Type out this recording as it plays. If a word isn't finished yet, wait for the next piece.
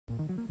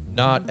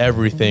Not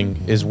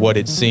everything is what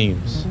it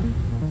seems.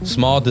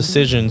 Small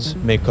decisions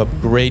make up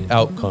great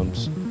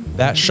outcomes.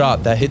 That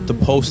shot that hit the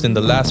post in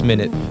the last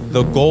minute,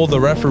 the goal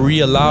the referee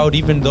allowed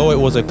even though it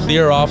was a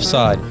clear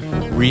offside,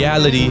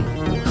 reality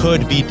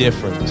could be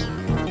different.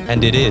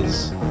 And it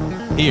is.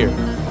 Here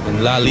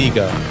in La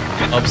Liga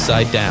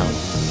Upside Down.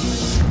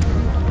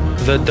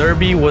 The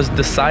derby was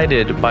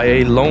decided by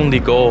a lonely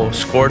goal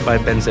scored by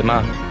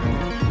Benzema.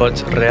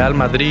 But Real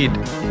Madrid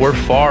were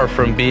far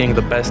from being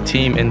the best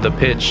team in the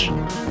pitch.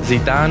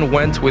 Zidane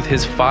went with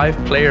his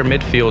 5-player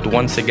midfield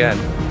once again,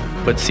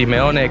 but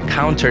Simeone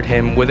countered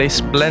him with a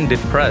splendid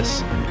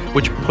press,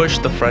 which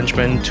pushed the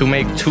Frenchman to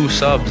make 2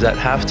 subs at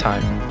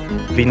halftime.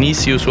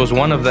 Vinicius was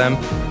one of them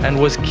and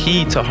was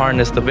key to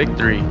harness the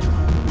victory,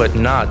 but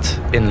not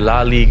in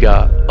La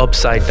Liga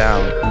Upside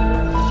Down.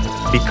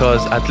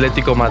 Because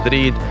Atletico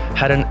Madrid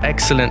had an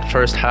excellent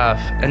first half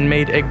and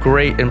made a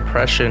great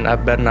impression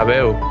at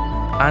Bernabeu.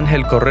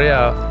 Ángel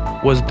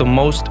Correa was the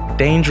most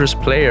dangerous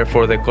player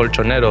for the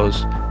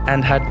Colchoneros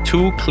and had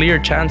 2 clear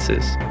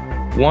chances.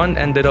 One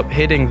ended up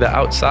hitting the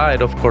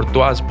outside of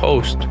Courtois'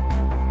 post,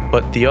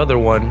 but the other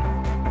one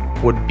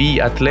would be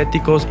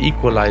Atletico's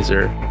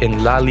equalizer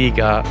in La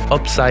Liga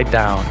Upside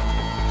Down.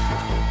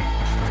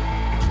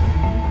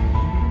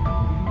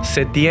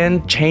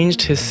 Setién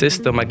changed his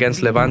system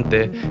against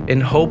Levante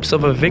in hopes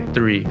of a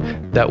victory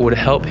that would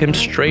help him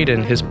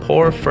straighten his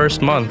poor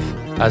first month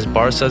as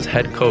Barca's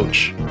head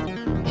coach.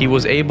 He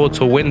was able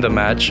to win the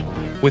match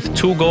with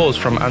 2 goals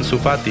from Ansu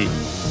Fati,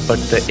 but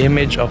the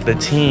image of the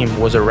team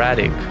was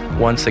erratic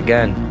once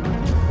again.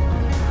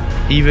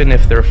 Even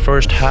if their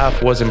first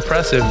half was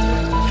impressive,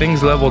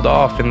 things leveled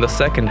off in the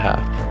second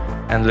half,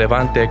 and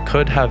Levante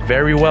could have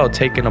very well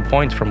taken a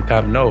point from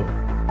Camp Nou,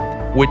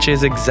 which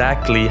is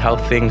exactly how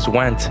things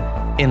went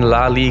in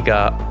La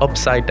Liga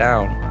Upside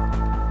Down.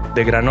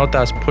 The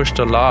Granotas pushed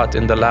a lot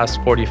in the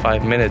last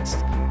 45 minutes,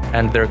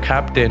 and their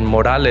captain,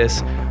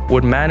 Morales,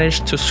 would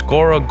manage to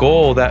score a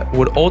goal that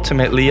would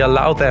ultimately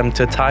allow them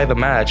to tie the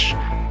match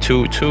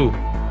 2-2.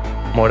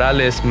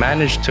 Morales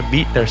managed to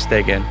beat Ter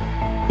Stegen,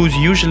 who's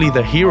usually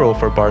the hero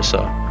for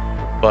Barca,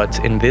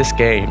 but in this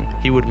game,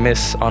 he would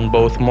miss on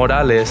both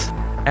Morales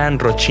and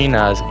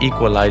Rochina's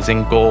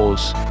equalizing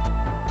goals.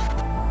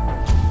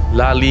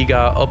 La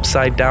Liga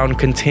Upside Down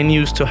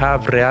continues to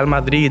have Real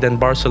Madrid and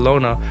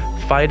Barcelona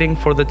fighting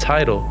for the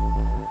title,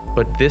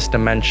 but this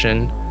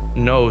dimension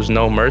knows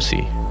no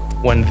mercy.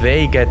 When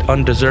they get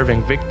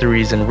undeserving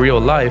victories in real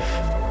life,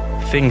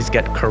 things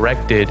get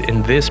corrected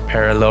in this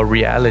parallel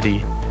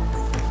reality.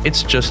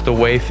 It's just the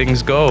way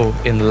things go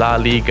in La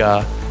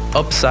Liga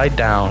Upside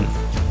Down.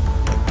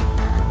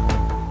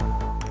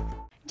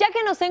 Ya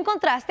que nos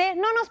encontraste,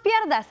 no nos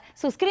pierdas.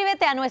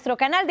 Suscríbete a nuestro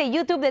canal de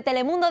YouTube de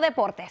Telemundo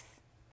Deportes.